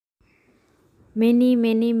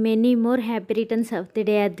many more happy returns of the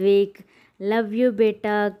day, Advik. Love you,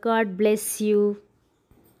 beta. God bless you.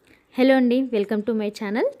 Hello అండి, welcome to my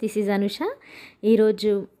channel. This is Anusha.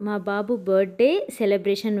 ఈరోజు మా బాబు birthday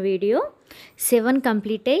celebration video. 7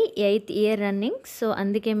 complete అయ్యి 8th year running. So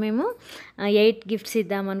అందుకే మేము 8 gifts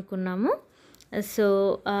ఇద్దామనుకున్నాము. So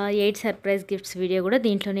 8 surprise gifts video కూడా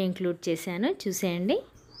దీంట్లోనే include చేశాను. చూసేయండి.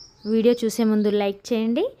 వీడియో చూసే ముందు లైక్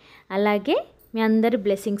చేయండి, అలాగే మీ అందరి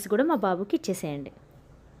బ్లెస్సింగ్స్ కూడా మా బాబుకి ఇచ్చేసేయండి.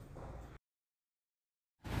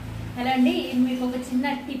 హలో అండి, మీకు ఒక చిన్న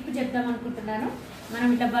టిప్ చెప్దాం అనుకుంటున్నాను. మనం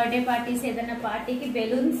ఇట్లా బర్త్డే పార్టీస్ ఏదైనా పార్టీకి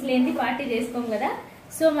బెలూన్స్ లేని పార్టీ చేసుకోం కదా.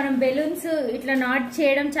 సో మనం బెలూన్స్ ఇట్లా నాట్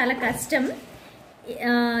చేయడం చాలా కష్టం.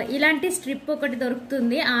 ఇలాంటి స్ట్రిప్ ఒకటి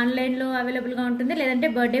దొరుకుతుంది, ఆన్లైన్లో అవైలబుల్గా ఉంటుంది, లేదంటే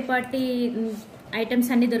బర్త్డే పార్టీ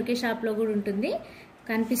ఐటమ్స్ అన్నీ దొరికే షాప్లో కూడా ఉంటుంది.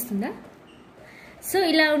 కనిపిస్తుందా? సో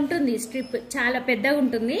ఇలా ఉంటుంది స్ట్రిప్, చాలా పెద్దగా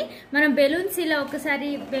ఉంటుంది. మనం బెలూన్స్ ఇలా ఒకసారి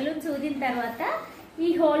బెలూన్స్ ఊదిన తర్వాత ఈ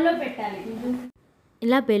హోల్లో పెట్టాలి.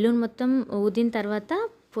 ఇలా బెలూన్ మొత్తం ఊదిన తర్వాత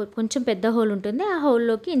కొంచెం పెద్ద హోల్ ఉంటుంది, ఆ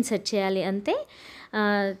హోల్లోకి ఇన్సర్ట్ చేయాలి. అంతే,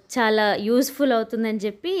 చాలా యూస్ఫుల్ అవుతుందని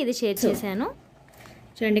చెప్పి ఇది షేర్ చేశాను.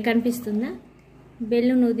 చూడండి, కనిపిస్తుందా?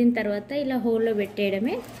 బెలూన్ ఊదిన తర్వాత ఇలా హోల్లో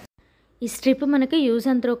పెట్టేయడమే. ఈ స్ట్రిప్ మనకి యూజ్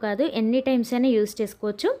అండ్ త్రో కాదు, ఎన్ని టైమ్స్ అయినా యూజ్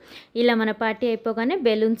చేసుకోవచ్చు. ఇలా మన పార్టీ అయిపోగానే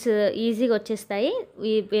బెలూన్స్ ఈజీగా వచ్చేస్తాయి.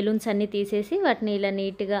 ఈ బెలూన్స్ అన్నీ తీసేసి వాటిని ఇలా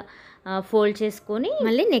నీట్గా ఫోల్డ్ చేసుకొని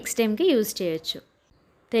మళ్ళీ నెక్స్ట్ టైంకి యూజ్ చేయొచ్చు.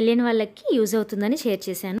 తెలియని వాళ్ళకి యూజ్ అవుతుందని షేర్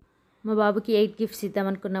చేశాను. మా బాబుకి 8 గిఫ్ట్స్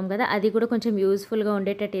ఇద్దామనుకున్నాం కదా, అది కూడా కొంచెం యూజ్ఫుల్గా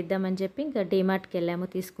ఉండేటట్టు ఇద్దామని చెప్పి ఇంకా డీమార్ట్కి వెళ్ళాము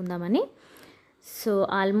తీసుకుందామని. సో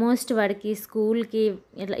ఆల్మోస్ట్ వాడికి స్కూల్కి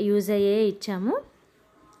ఇట్లా యూజ్ అయ్యే ఇచ్చాము.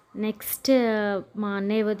 నెక్స్ట్ మా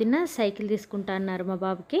అన్నయ్య వదిన సైకిల్ తీసుకుంటా అన్నారు మా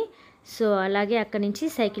బాబుకి. సో అలాగే అక్కడి నుంచి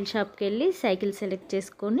సైకిల్ షాప్కి వెళ్ళి సైకిల్ సెలెక్ట్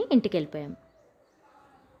చేసుకొని ఇంటికి వెళ్ళిపోయాము.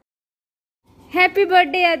 Happy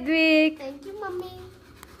birthday Advik. Thank you mummy.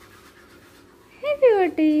 Happy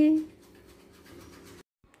birthday.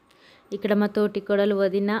 ఇక్కడ మా తోటి కోడలు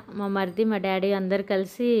వదిన, మా మరిది, మా డాడీ అందరు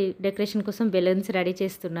కలిసి డెకరేషన్ కోసం బెలూన్స్ రెడీ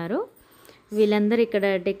చేస్తున్నారు. వీళ్ళందరూ ఇక్కడ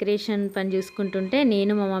డెకరేషన్ పని చూసుకుంటుంటే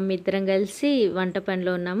నేను మా మమ్మీ ఇద్దరం కలిసి వంట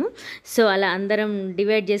పనిలో ఉన్నాము. సో అలా అందరం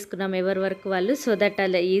డివైడ్ చేసుకున్నాం ఎవరి వరకు వాళ్ళు, సో దట్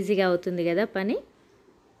అలా ఈజీగా అవుతుంది కదా పని.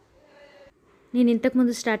 నేను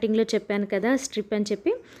ఇంతకుముందు స్టార్టింగ్లో చెప్పాను కదా స్ట్రిప్ అని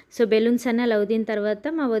చెప్పి. సో బెలూన్స్ అన్నీ అలా వదిన తర్వాత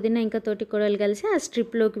మా వదిన ఇంకా తోటి కోడలు కలిసి ఆ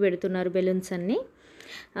స్ట్రిప్లోకి పెడుతున్నారు బెలూన్స్ అన్నీ.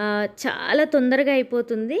 చాలా తొందరగా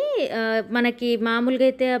అయిపోతుంది. మనకి మామూలుగా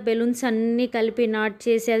అయితే ఆ బెలూన్స్ అన్నీ కలిపి నాట్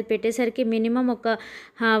చేసి అది పెట్టేసరికి మినిమం ఒక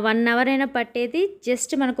 1 అవర్ అయినా పట్టేది.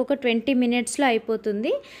 జస్ట్ మనకు ఒక 20 మినిట్స్లో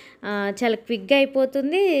అయిపోతుంది. చాలా క్విక్గా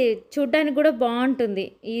అయిపోతుంది, చూడ్డానికి కూడా బాగుంటుంది.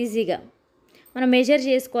 ఈజీగా మనం మెజర్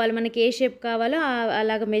చేసుకోవాలి, మనకి ఏ షేప్ కావాలో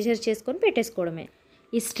అలాగ మెజర్ చేసుకొని పెట్టేసుకోవడమే.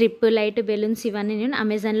 ఈ స్ట్రిప్, లైట్, బెలూన్స్ ఇవన్నీ నేను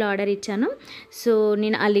అమెజాన్లో ఆర్డర్ ఇచ్చాను. సో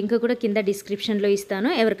నేను ఆ లింక్ కూడా కింద డిస్క్రిప్షన్లో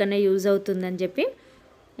ఇస్తాను, ఎవరికైనా యూజ్ అవుతుందని చెప్పి.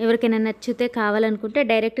 ఎవరికైనా నచ్చితే కావాలనుకుంటే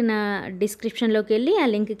డైరెక్ట్ నా డిస్క్రిప్షన్లోకి వెళ్ళి ఆ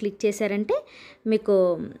లింక్ క్లిక్ చేశారంటే మీకు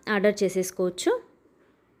ఆర్డర్ చేసేసుకోవచ్చు.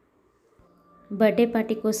 బర్త్డే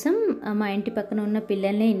పార్టీ కోసం మా ఇంటి పక్కన ఉన్న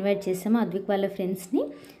పిల్లల్ని ఇన్వైట్ చేసాము, అద్విక్ వాళ్ళ ఫ్రెండ్స్ని.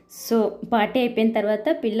 సో పార్టీ అయిపోయిన తర్వాత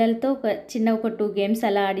పిల్లలతో ఒక 2 గేమ్స్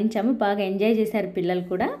అలా ఆడించాము. బాగా ఎంజాయ్ చేశారు పిల్లలు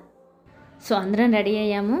కూడా. సో అందరం రెడీ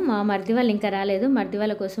అయ్యాము. మా మరిది వాళ్ళు ఇంకా రాలేదు, మరిది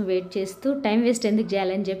వాళ్ళ కోసం వెయిట్ చేస్తూ టైం వేస్ట్ ఎందుకు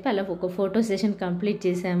చేయాలని చెప్పి అలా ఒక ఫోటో సెషన్ కంప్లీట్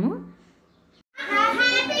చేశాము.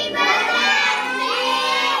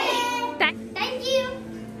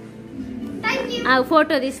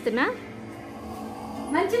 ఫోటో తీస్తున్నా,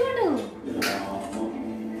 మంచిగా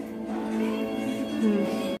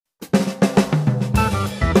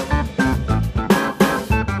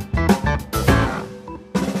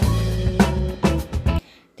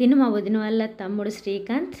తిను. మా వదిన వాళ్ళ తమ్ముడు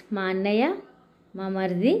శ్రీకాంత్, మా అన్నయ్య, మా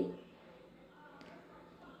మరిది,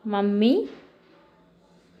 మమ్మీ,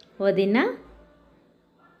 వదిన,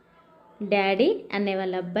 డాడీ, అన్నయ్య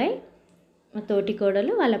వాళ్ళ అబ్బాయి, మా తోటి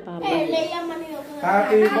కోడలు, వాళ్ళ పాప.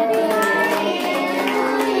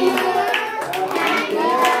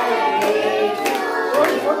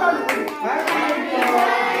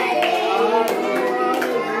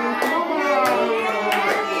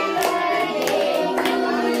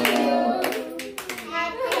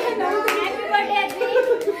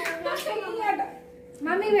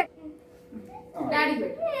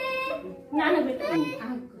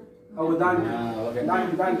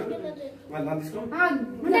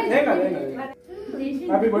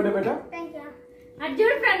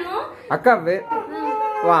 అక్క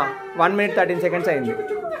 1 minute 13 seconds అయింది.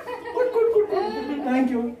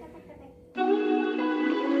 Thank you.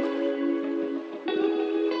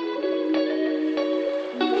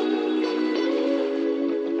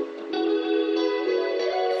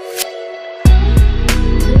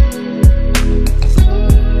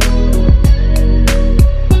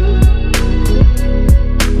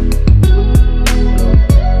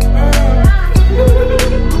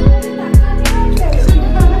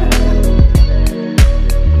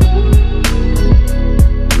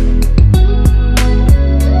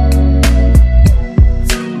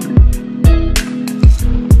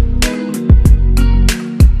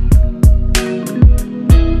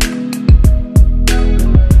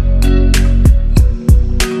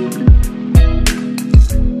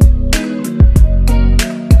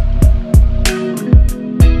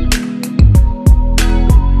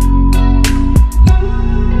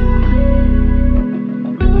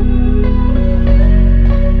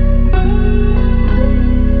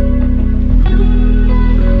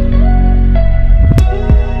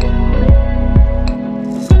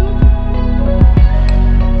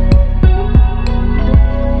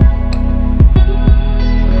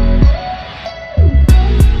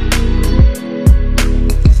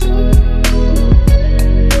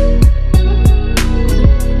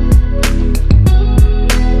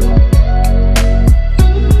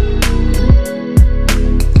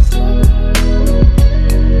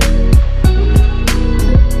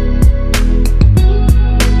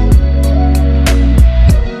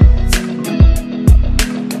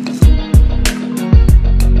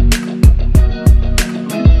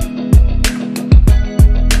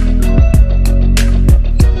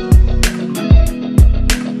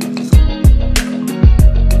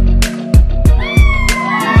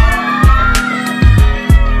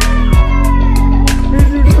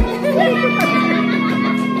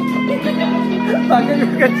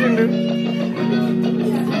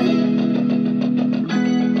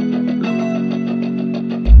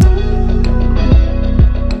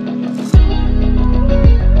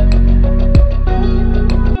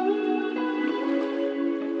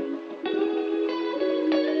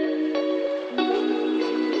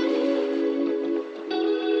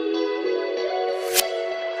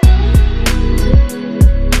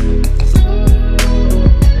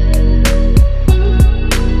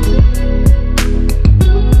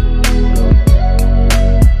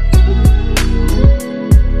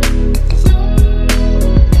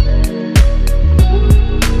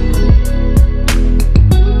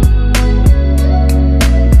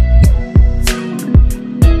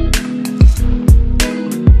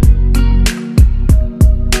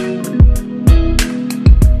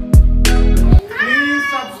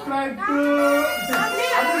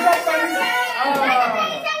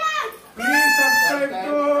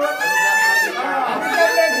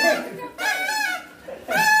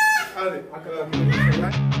 I've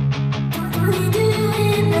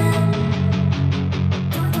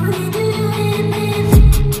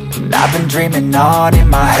been dreaming on in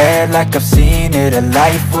my head like I've seen it. A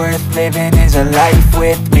life worth living is a life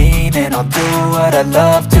with meaning. I'll do what I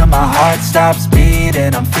love till my heart stops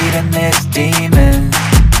beating. I'm feeding this demon.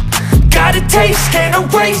 Got a taste, can't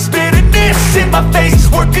erase bitterness in my face.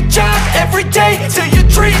 Work a job every day till your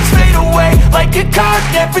dreams fade away. Like a card,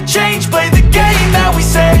 never change, play the game that we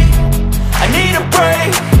say. I need a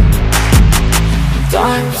break.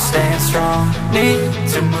 I'm staying strong, need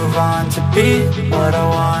to move on to be what I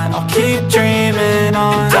want. I'll keep dreaming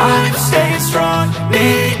on. I'm staying strong,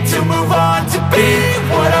 need to move on to be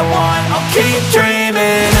what I want. I'll keep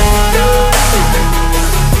dreaming on.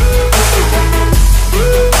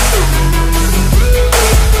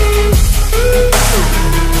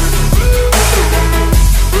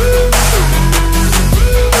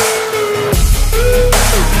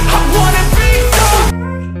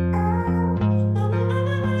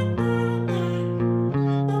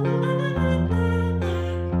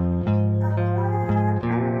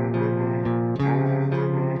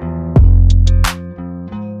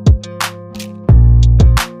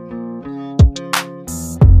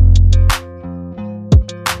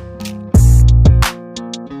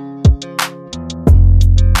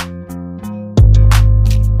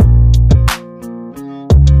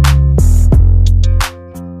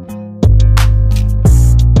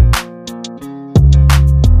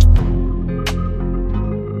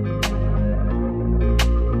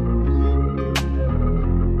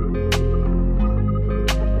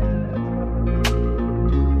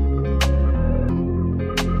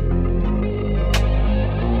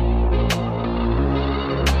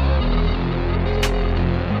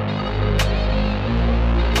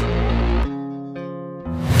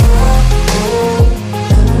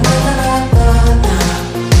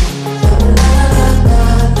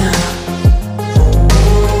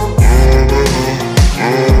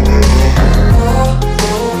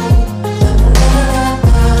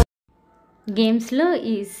 గేమ్స్లో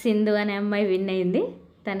ఈ సింధు అనే అమ్మాయి win అయింది.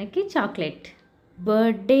 తనకి chocolate.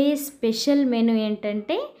 Birthday special menu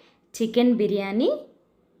ఏంటంటే chicken biryani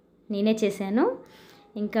నేనే చేశాను,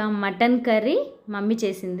 ఇంకా మటన్ కర్రీ మమ్మీ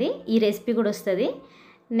చేసింది. ఈ రెసిపీ కూడా వస్తుంది.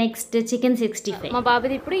 Next chicken 65. మా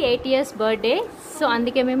బాబుది ఇప్పుడు 8 years బర్త్డే. సో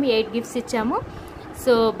అందుకే మేము 8 gifts ఇచ్చాము.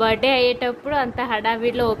 సో బర్త్డే అయ్యేటప్పుడు అంత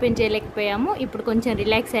హడావిడిలో ఓపెన్ చేయలేకపోయాము. ఇప్పుడు కొంచెం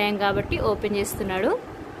రిలాక్స్ అయ్యాం కాబట్టి ఓపెన్ చేస్తున్నాడు.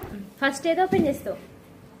 ఫస్ట్ ఏదో ఓపెన్ చేస్తావు?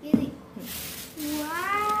 ఇది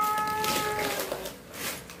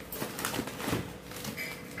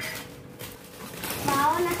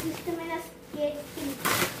బాగా నాకు ఇష్టమైన స్కేట్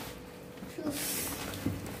షూస్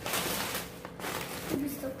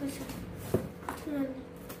చూపిస్తా ఒక్కసారి చూడండి.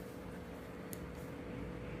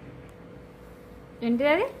 ఏంటిది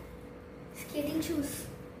అది? Skating shoes.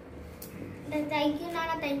 థ్యాంక్ యూ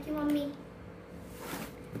నాన్న, థ్యాంక్ యూ మమ్మీ.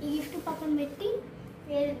 ఈ గిఫ్ట్ పక్కన పెట్టి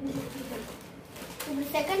వేరే గిఫ్ట్ ఇవ్వండి. ఇప్పుడు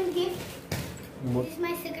second gift. This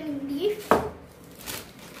my second gift.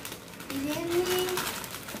 ఇదేంటి?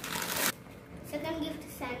 Second gift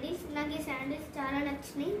sandals. నాకు ఈ శాండిల్స్ చాలా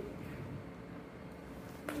నచ్చినాయి.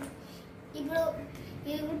 ఇప్పుడు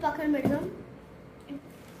ఇది కూడా పక్కన పెడదాం.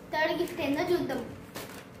 థర్డ్ గిఫ్ట్ ఏందో చూద్దాం.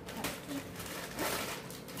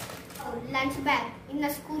 లంచ్ బ్యాగ్ ఇన్న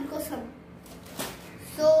స్కూల్ కోసం.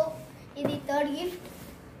 సో ఇది థర్డ్ గిఫ్ట్.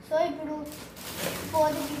 సో ఇప్పుడు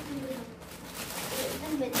ఫోర్త్ గిఫ్ట్ చూద్దాం.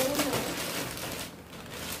 పెద్దగా ఉంటుంది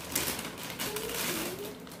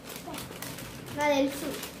నాకు తెలుసు.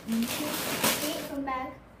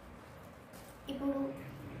 బ్యాగ్.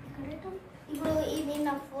 ఇప్పుడు ఇది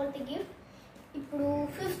నా ఫోర్త్ గిఫ్ట్. ఇప్పుడు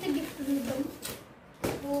ఫిఫ్త్ గిఫ్ట్ చూద్దాం.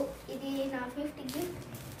 ఇది నా ఫిఫ్త్ గిఫ్ట్.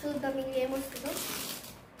 చూద్దాం ఇది ఏమొస్తుందో.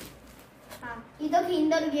 ఇదొక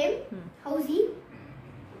indoor game housie.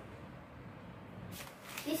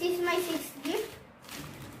 This is my sixth gift.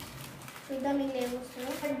 చూద్దాం ఇది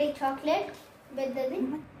ఏమొస్తుందో. బర్త్డే చాక్లెట్ పెద్దది.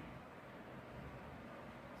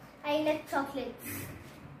 I like chocolates.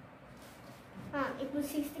 ఇప్పుడు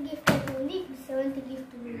సిక్స్త్ గిఫ్ట్ అయిపోయింది. ఇప్పుడు సెవెంత్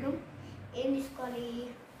గిఫ్ట్ చూద్దాం. ఏం తీసుకోవాలి?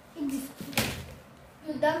 ఇది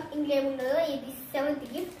చూద్దాం ఇంట్లో ఏముండదో. ఇది సెవెంత్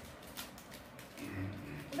గిఫ్ట్.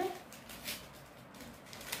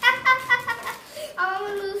 అమ్మ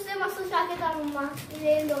చూస్తే మస్తు షాక్ అవుతామమ్మా.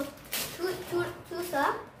 ఇదేందో చూసా?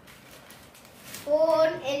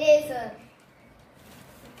 Phone eraser.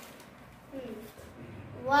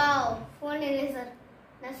 Wow, phone eraser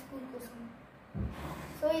నా స్కూల్ కోసం.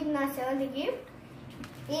 సో ఇది నా సెవెంత్ గిఫ్ట్.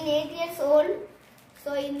 నేను 8 years old. సో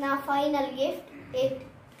ఇది నా ఫైనల్ గిఫ్ట్. 8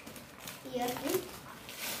 years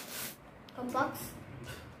కంబాక్స్.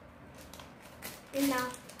 ఇది నా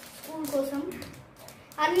స్కూల్ కోసం.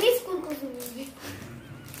 అన్ని స్కూల్ కోసం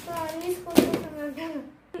అన్ని స్కూల్ కోసం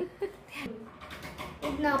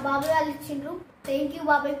ఇది నా బాబాయ్ వాళ్ళు ఇచ్చిండ్రు. థ్యాంక్ యూ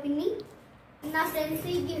బాబాయ్ పిన్ని. నా ఫ్రెండ్స్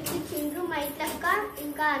గిఫ్ట్ ఇచ్చిండ్రు, మా ఇంట్లక్క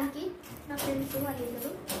ఇంకా అనికి నా ఫ్రెండ్స్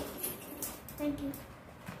వాళ్ళిద్దరు. Thank you.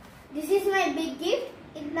 This is my big gift.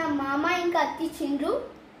 ఇది నా మామ ఇంకా అత్త ఇచ్చిండ్రు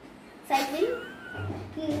సైకిల్.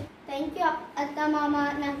 థ్యాంక్ యూ అత్త మామ,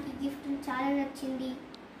 నాకు ఈ గిఫ్ట్ చాలా నచ్చింది.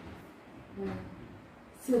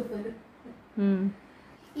 సూపర్.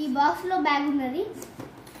 ఈ బాక్స్ లో బ్యాగ్ ఉన్నది.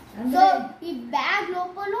 సో ఈ బ్యాగ్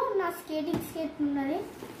లోపల నా స్కేటింగ్ స్కేట్ ఉన్నది.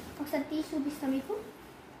 ఒకసారి తీసి చూపిస్తా మీకు.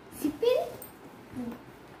 సిప్పింగ్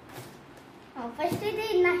ఫస్ట్ అయితే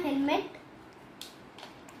నా హెల్మెట్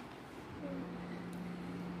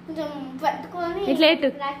కొంచెం పట్టుకొని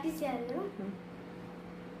ప్రాక్టీస్ చేయాలి కదా.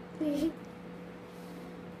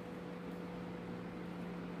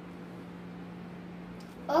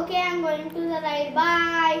 Okay, I'm going to the ride.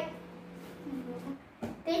 Bye.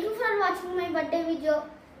 Thank you for watching my birthday video.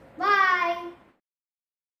 Bye.